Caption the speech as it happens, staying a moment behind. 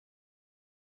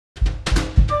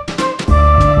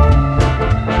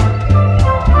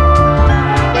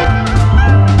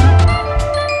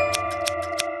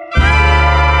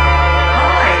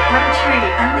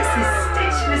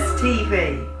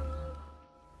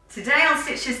Today on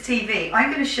Stitches TV,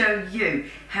 I'm going to show you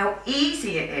how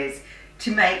easy it is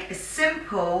to make a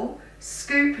simple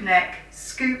scoop neck,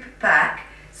 scoop back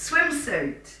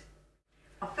swimsuit.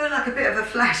 I feel like a bit of a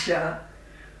flasher,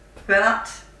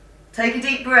 but take a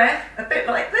deep breath, a bit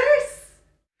like this.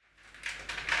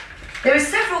 There are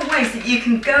several ways that you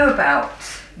can go about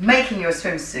making your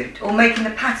swimsuit or making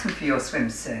the pattern for your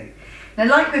swimsuit. Now,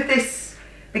 like with this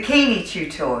bikini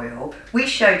tutorial, we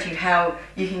showed you how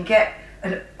you can get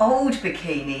an old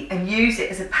bikini and use it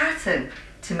as a pattern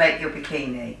to make your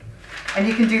bikini. And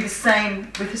you can do the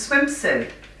same with a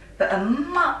swimsuit, but a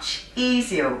much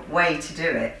easier way to do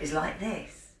it is like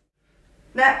this.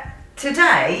 Now,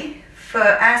 today, for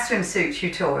our swimsuit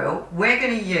tutorial, we're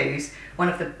going to use one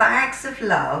of the Bags of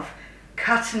Love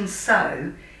cut and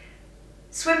sew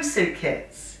swimsuit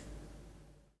kits.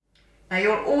 Now,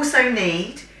 you'll also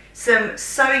need some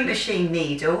sewing machine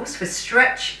needles for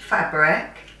stretch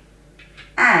fabric,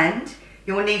 and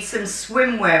you'll need some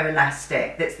swimwear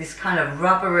elastic that's this kind of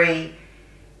rubbery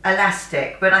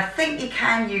elastic, but I think you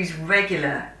can use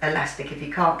regular elastic if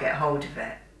you can't get hold of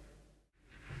it.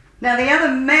 Now, the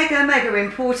other mega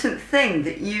important thing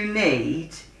that you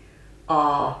need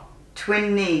are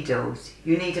twin needles.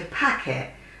 You need a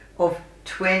packet of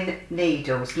twin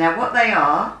needles. Now, what they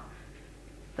are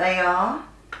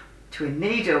twin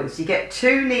needles. You get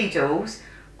 2 needles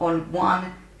on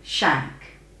 1 shank.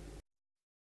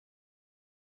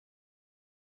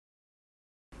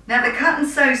 Now, the cut and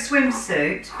sew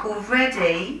swimsuit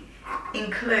already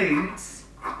includes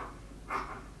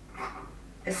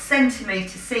a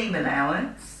centimetre seam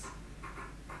allowance,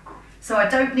 so I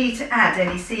don't need to add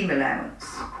any seam allowance.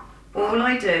 All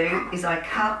I do is I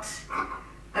cut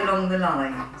along the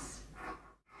lines.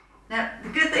 Now, the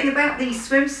good thing about these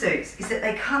swimsuits is that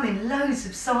they come in loads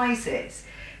of sizes.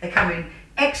 They come in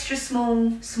extra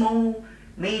small, small,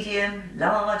 medium,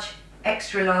 large,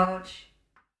 extra large.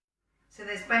 So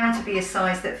there's bound to be a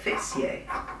size that fits you.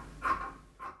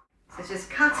 So just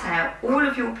cut out all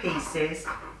of your pieces,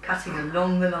 cutting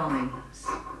along the lines.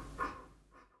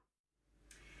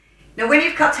 Now, when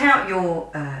you've cut out your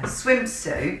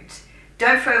swimsuit,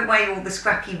 don't throw away all the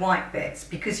scrappy white bits,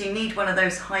 because you need one of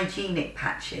those hygienic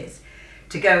patches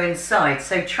to go inside.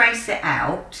 So trace it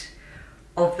out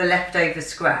of the leftover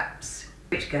scraps,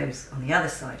 which goes on the other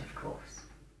side, of course.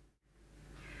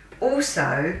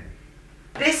 Also,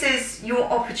 this is your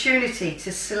opportunity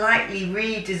to slightly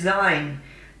redesign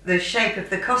the shape of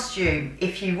the costume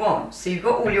if you want. So you've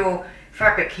got all your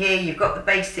fabric here, you've got the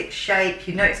basic shape,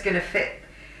 you know it's going to fit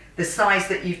the size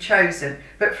that you've chosen.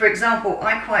 But for example,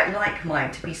 I quite like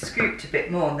mine to be scooped a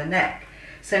bit more on the neck.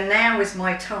 So now is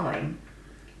my time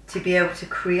to be able to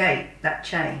create that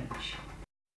change.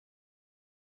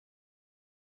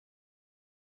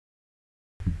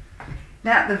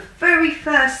 Now, the very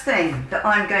first thing that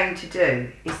I'm going to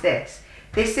do is this.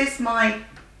 This is my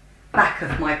back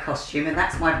of my costume, and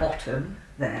that's my bottom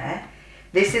there.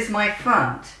 This is my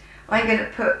front. I'm going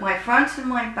to put my front and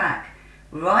my back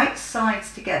right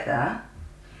sides together,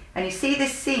 and you see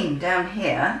this seam down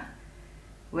here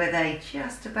where they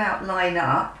just about line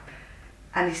up,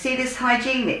 and you see this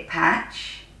hygienic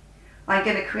patch. I'm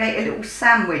going to create a little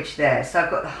sandwich there. So I've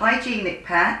got the hygienic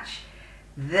patch,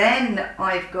 then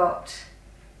I've got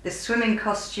the swimming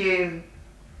costume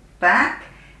back,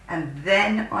 and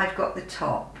then I've got the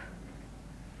top,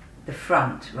 the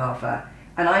front rather,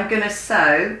 and I'm going to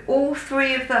sew all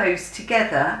 3 of those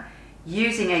together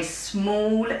using a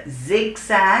small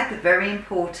zigzag, very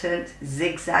important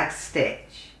zigzag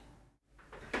stitch.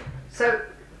 So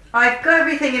I've got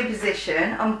everything in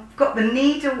position, I've got the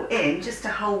needle in just to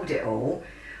hold it all.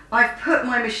 I've put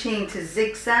my machine to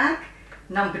zigzag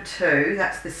number 2,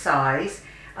 that's the size,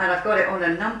 and I've got it on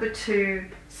a number 2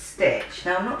 stitch.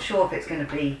 Now, I'm not sure if it's going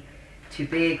to be too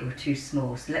big or too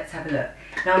small, so let's have a look.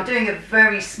 Now, I'm doing a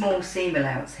very small seam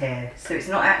allowance here, so it's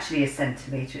not actually a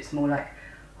centimetre, it's more like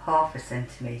half a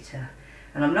centimetre.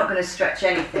 And I'm not going to stretch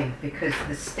anything because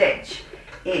the stitch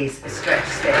is a stretch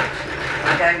stitch.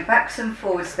 I'm going backwards and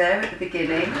forwards there at the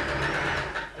beginning.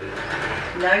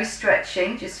 No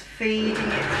stretching, just feeding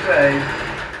it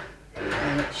through.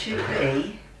 And it should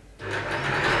be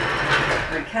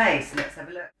okay, so let's have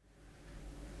a look.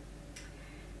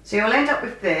 So you'll end up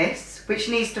with this, which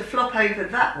needs to flop over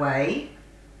that way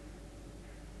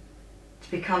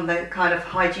to become the kind of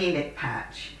hygienic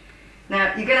patch.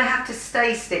 Now, you're going to have to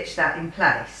stay stitch that in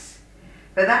place,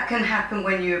 but that can happen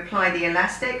when you apply the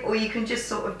elastic, or you can just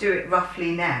sort of do it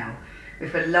roughly now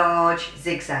with a large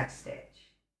zigzag stitch.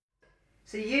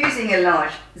 So using a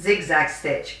large zigzag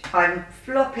stitch, I'm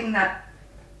flopping that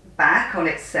back on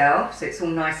itself, so it's all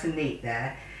nice and neat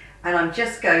there. and I'm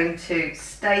just going to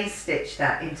stay stitch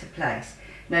that into place.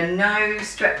 Now, no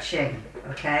stretching,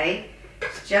 okay?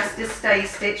 It's just a stay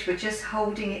stitch, we're just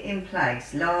holding it in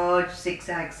place. Large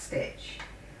zigzag stitch.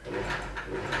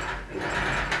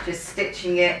 Just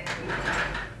stitching it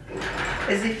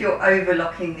as if you're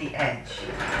overlocking the edge.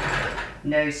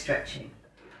 No stretching.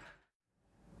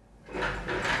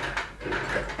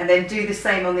 And then do the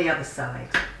same on the other side.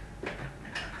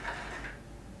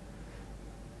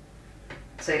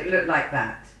 So it looked like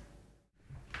that.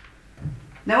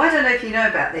 Now, I don't know if you know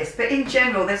about this, but in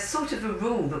general there's sort of a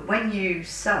rule that when you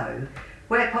sew,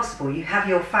 where possible, you have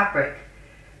your fabric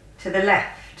to the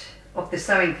left of the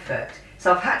sewing foot.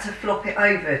 So I've had to flop it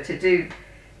over to do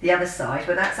the other side,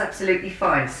 but that's absolutely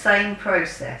fine. Same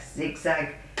process,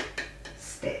 zigzag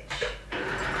stitch.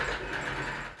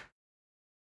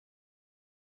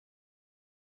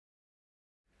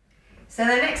 So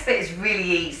the next bit is really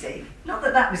easy. Not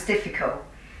that that was difficult.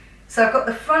 So I've got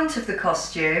the front of the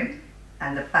costume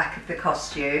and the back of the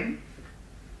costume,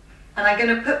 and I'm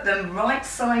going to put them right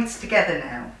sides together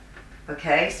now.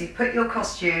 Okay, so you put your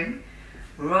costume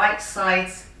right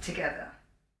sides together.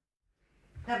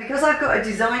 Now, because I've got a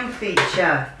design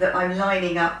feature that I'm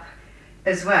lining up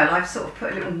as well, I've sort of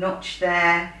put a little notch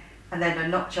there and then a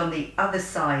notch on the other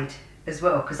side as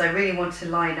well, because I really want to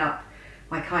line up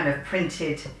my kind of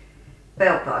printed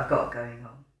belt that I've got going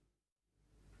on.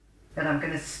 Then I'm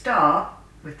going to start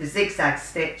with the zigzag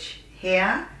stitch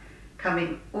here,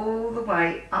 coming all the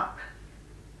way up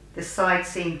the side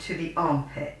seam to the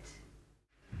armpit.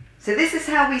 So this is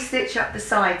how we stitch up the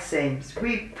side seams.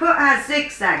 We put our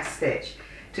zigzag stitch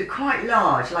to quite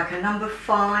large, like a number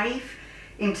 5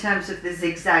 in terms of the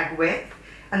zigzag width,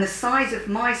 and the size of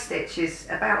my stitch is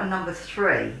about a number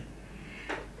 3.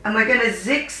 And we're going to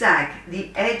zigzag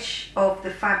the edge of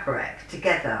the fabric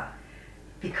together,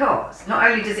 because not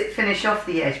only does it finish off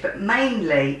the edge, but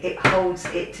mainly it holds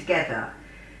it together.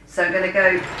 So I'm going to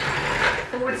go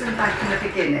forwards and back in the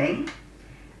beginning,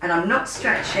 and I'm not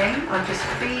stretching, I'm just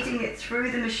feeding it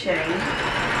through the machine,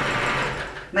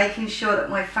 making sure that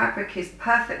my fabric is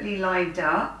perfectly lined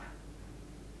up.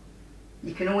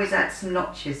 You can always add some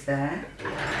notches there,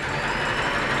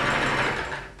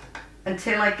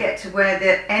 until I get to where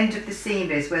the end of the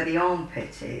seam is, where the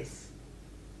armpit is.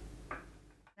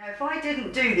 Now, if I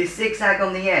didn't do this zigzag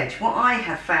on the edge, what I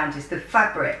have found is the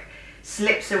fabric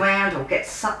slips around or gets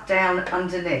sucked down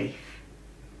underneath.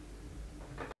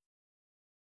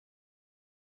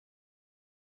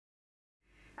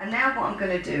 And now what I'm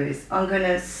going to do is I'm going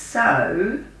to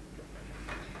sew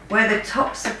where the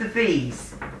tops of the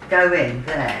V's go in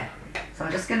there. So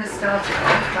I'm just going to start it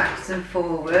off backwards and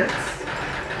forwards.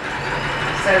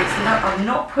 So I'm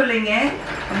not pulling it,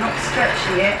 I'm not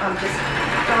stretching it, I'm just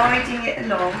guiding it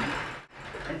along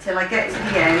until I get to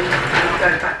the end, and I'll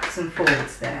go backwards and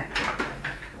forwards there.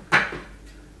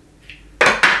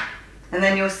 And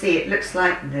then you'll see it looks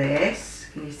like this.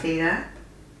 Can you see that?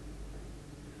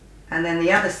 And then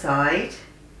the other side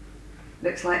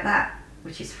looks like that,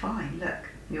 which is fine. Look,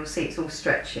 you'll see it's all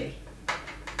stretchy.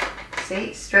 See,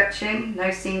 it's stretching,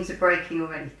 no seams are breaking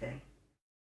or anything.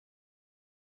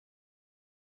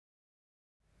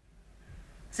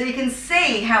 So you can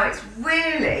see how it's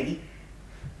really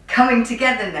coming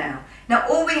together now. Now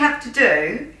all we have to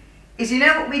do is, you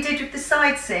know what we did with the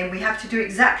side seam, we have to do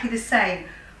exactly the same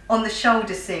on the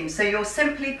shoulder seam. So you'll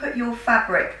simply put your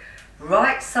fabric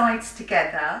right sides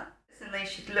together, and they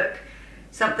should look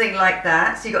something like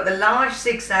that. So you've got the large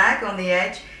zigzag on the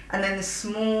edge, and then the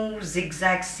small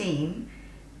zigzag seam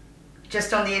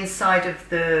just on the inside of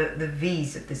the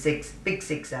V's of the big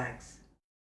zigzags.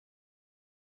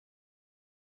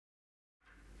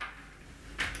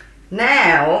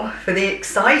 Now for the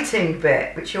exciting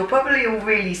bit, which you're probably all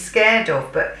really scared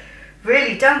of, but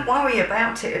really don't worry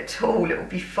about it at all, it will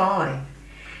be fine.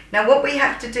 Now what we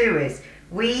have to do is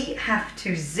we have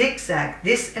to zigzag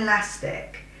this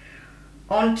elastic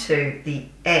onto the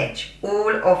edge,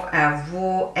 all of our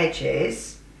raw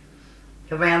edges,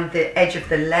 around the edge of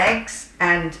the legs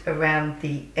and around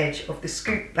the edge of the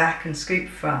scoop back and scoop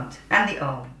front and the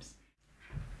arms.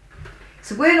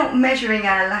 So we're not measuring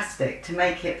our elastic to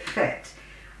make it fit.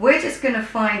 We're just going to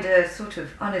find a sort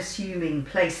of unassuming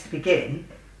place to begin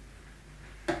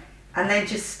and then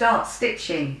just start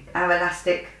stitching our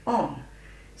elastic on.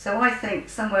 So I think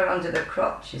somewhere under the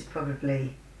crotch is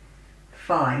probably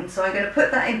fine. So I'm going to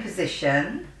put that in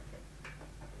position,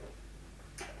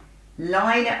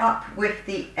 line it up with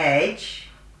the edge.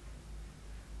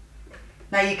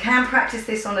 Now you can practice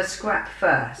this on a scrap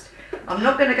first. I'm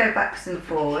not going to go backwards and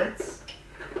forwards.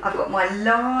 I've got my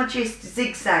largest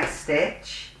zigzag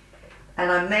stitch and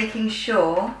I'm making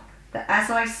sure that as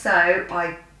I sew,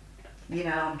 I'm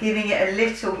giving it a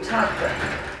little tug, but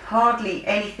hardly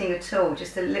anything at all,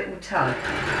 just a little tug.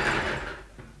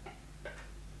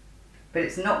 But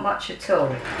it's not much at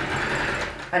all.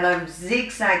 And I'm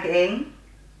zigzagging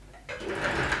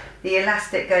the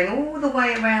elastic going all the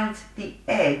way around the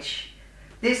edge.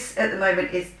 This at the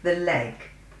moment is the leg.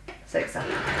 So it's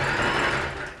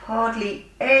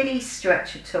hardly any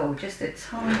stretch at all, just a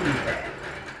tiny bit.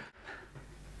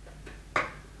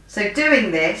 So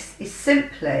doing this is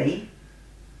simply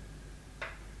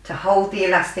to hold the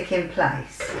elastic in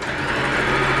place.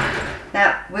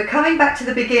 Now we're coming back to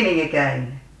the beginning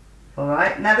again.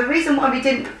 Alright, now the reason why we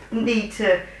didn't need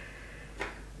to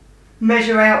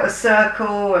measure out a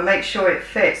circle and make sure it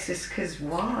fits is because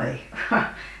why?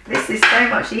 This is so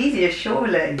much easier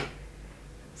surely.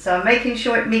 So I'm making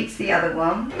sure it meets the other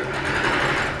one,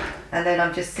 and then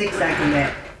I'm just zigzagging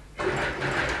it.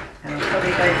 And I'm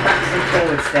probably going backwards and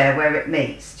forwards there where it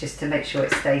meets, just to make sure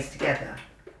it stays together.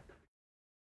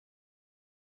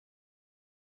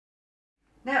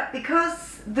 Now,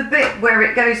 because the bit where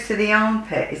it goes to the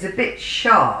armpit is a bit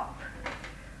sharp,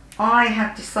 I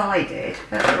have decided,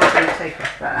 that's what I'm going to take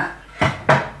off that,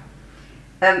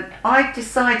 I've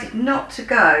decided not to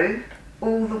go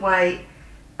all the way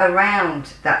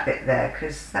around that bit there,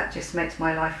 because that just makes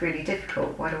my life really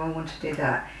difficult. Why do I want to do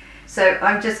that? So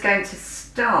I'm just going to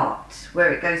start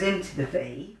where it goes into the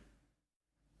V,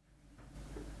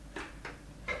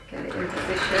 get it in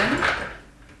position,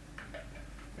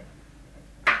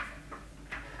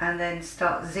 and then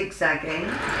start zigzagging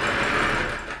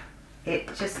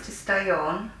it just to stay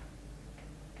on,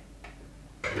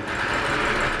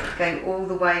 going all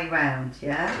the way round,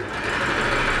 yeah?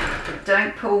 But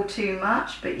don't pull too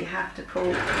much, but you have to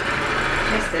pull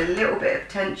just a little bit of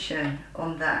tension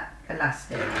on that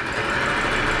elastic.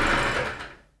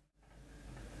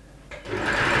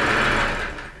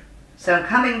 So I'm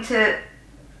coming to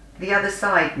the other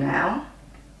side now,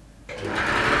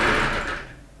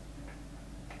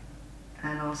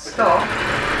 and I'll stop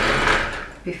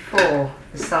before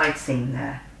the side seam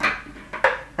there,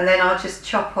 and then I'll just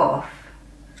chop off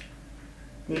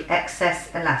the excess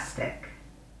elastic.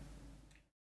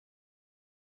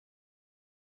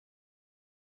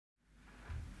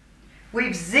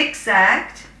 We've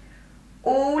zigzagged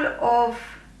all of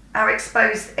our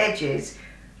exposed edges,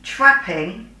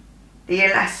 trapping the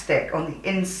elastic on the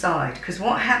inside, because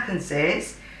what happens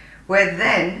is we're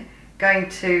then going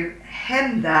to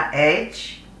hem that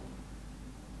edge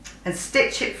and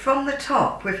stitch it from the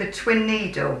top with a twin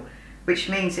needle, which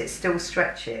means it still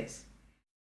stretches.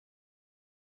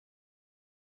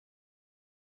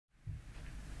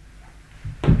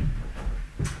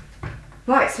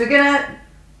 Right, so we're going to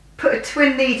put a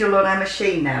twin needle on our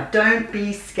machine now. Don't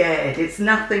be scared, it's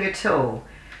nothing at all.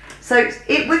 So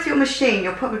with your machine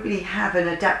you'll probably have an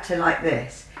adapter like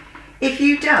this. If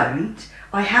you don't,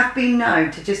 I have been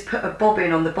known to just put a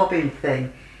bobbin on the bobbin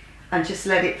thing and just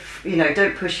let it,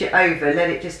 don't push it over, let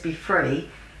it just be free,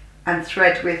 and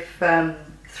thread with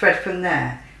thread from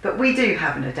there. But we do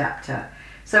have an adapter.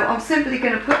 So I'm simply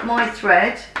going to put my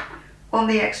thread on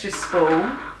the extra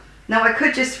spool. Now I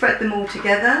could just thread them all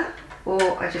together,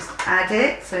 or I just add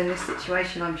it. So in this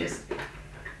situation I'm just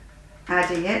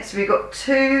adding it. So we've got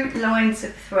 2 lines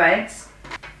of threads.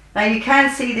 Now you can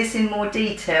see this in more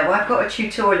detail. I've got a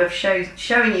tutorial of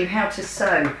showing you how to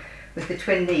sew with the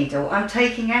twin needle. I'm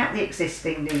taking out the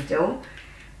existing needle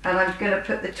and I'm going to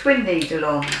put the twin needle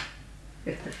on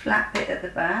with the flat bit at the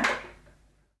back.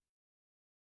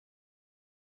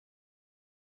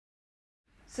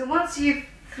 So once you've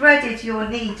threaded your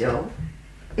needle,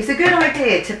 it's a good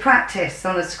idea to practice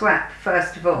on a scrap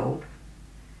first of all,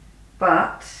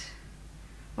 but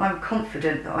I'm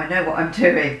confident that I know what I'm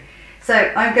doing. So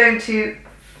I'm going to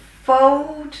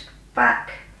fold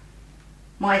back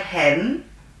my hem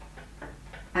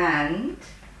and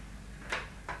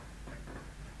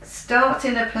start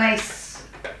in a place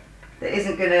that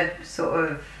isn't going to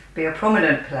sort of be a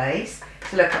prominent place.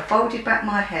 So look, I folded back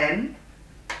my hem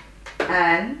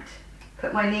and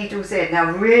put my needles in.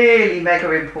 Now really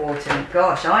mega important,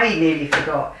 gosh, I nearly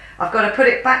forgot. I've got to put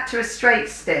it back to a straight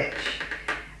stitch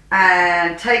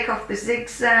and take off the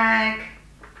zigzag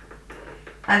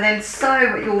and then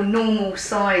sew at your normal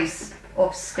size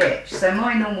of stitch. So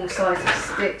my normal size of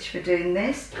stitch for doing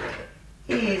this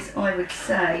is, I would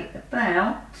say,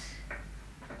 about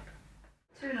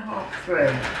 2.5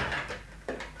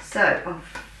 through. So I'm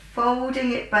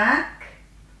folding it back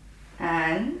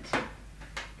and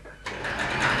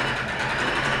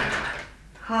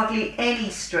hardly any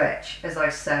stretch as I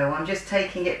sew. I'm just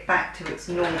taking it back to its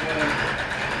normal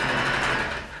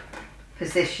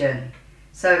position.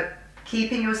 So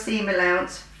keeping your seam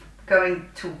allowance going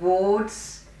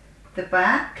towards the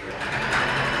back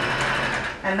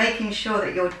and making sure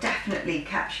that you're definitely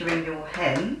capturing your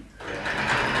hem.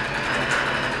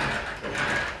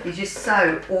 You just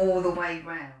sew all the way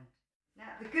round. Now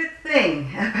the good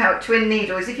thing about twin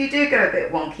needles, if you do go a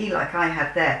bit wonky like I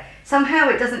have there, somehow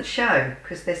it doesn't show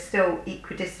because they're still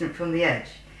equidistant from the edge,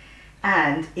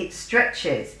 and it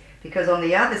stretches because on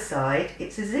the other side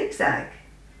it's a zigzag.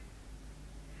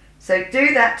 So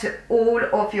do that to all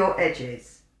of your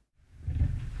edges.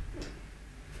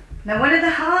 Now one of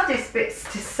the hardest bits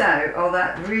to sew are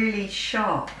that really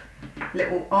sharp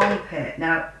little armpit.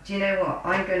 Now do you know what,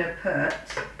 I'm going to put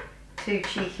 2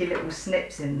 cheeky little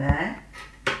snips in there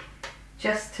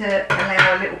just to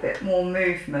allow a little bit more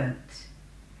movement.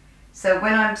 So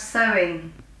when I'm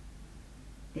sewing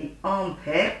the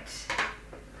armpit,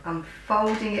 I'm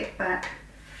folding it back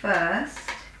first,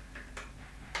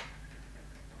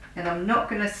 and I'm not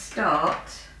going to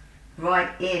start right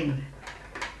in.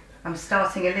 I'm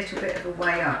starting a little bit of a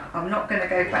way up. I'm not going to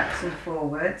go backwards and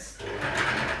forwards.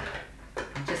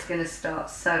 I'm just going to start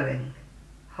sewing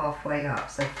halfway up.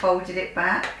 So folded it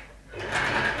back,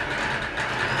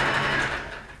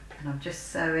 and I'm just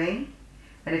sewing.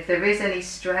 And if there is any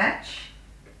stretch,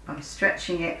 I'm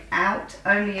stretching it out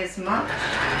only as much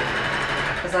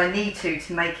as I need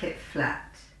to make it flat.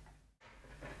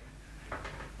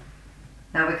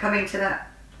 Now we're coming to that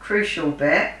crucial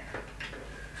bit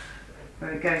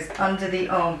where it goes under the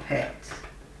armpit,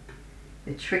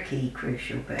 the tricky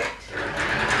crucial bit.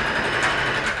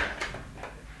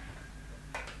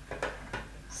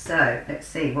 So let's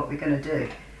see what we're going to do.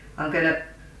 I'm going to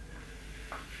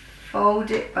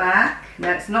fold it back.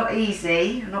 Now it's not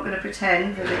easy, I'm not going to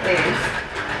pretend that it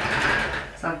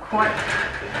is. So I'm quite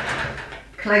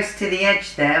close to the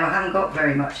edge there. I haven't got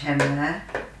very much hem there.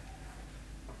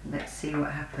 Let's see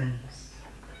what happens.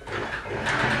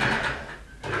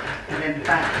 And then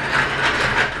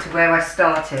back to where I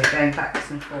started, going backwards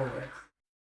and forwards.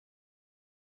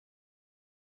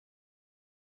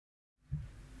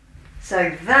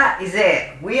 So that is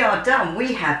it. We are done.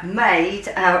 We have made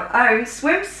our own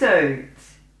swimsuit.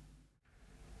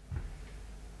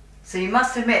 So you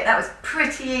must admit that was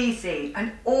pretty easy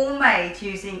and all made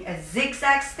using a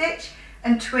zigzag stitch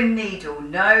and twin needle.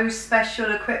 No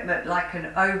special equipment like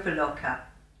an overlocker.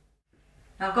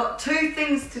 Now I've got 2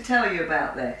 things to tell you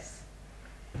about this.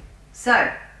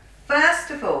 So first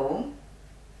of all,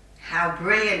 how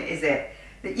brilliant is it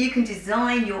that you can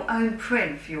design your own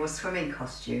print for your swimming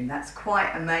costume? That's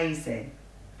quite amazing.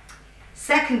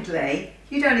 Secondly,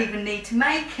 you don't even need to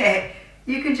make it.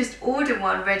 You can just order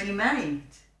one ready-made.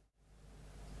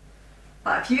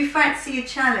 But if you fancy a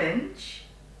challenge,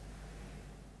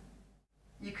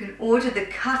 you can order the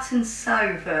cut and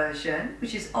sew version,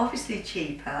 which is obviously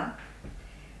cheaper,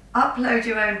 upload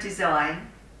your own design,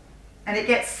 and it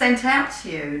gets sent out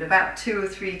to you in about 2 or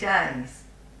 3 days.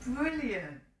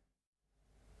 Brilliant.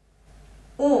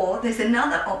 Or there's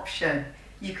another option.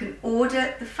 You can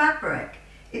order the fabric.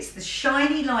 It's the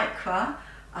shiny lycra,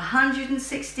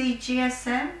 160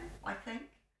 GSM, I think.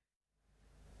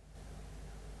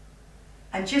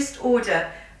 And just order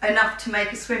enough to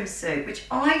make a swimsuit, which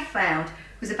I found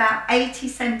was about 80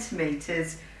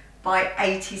 centimetres by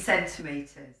 80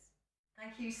 centimetres.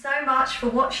 Thank you so much for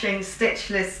watching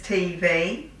Stitchless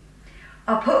TV.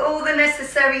 I'll put all the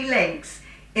necessary links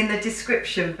in the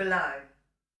description below.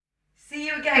 See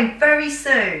you again very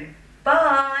soon.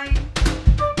 Bye.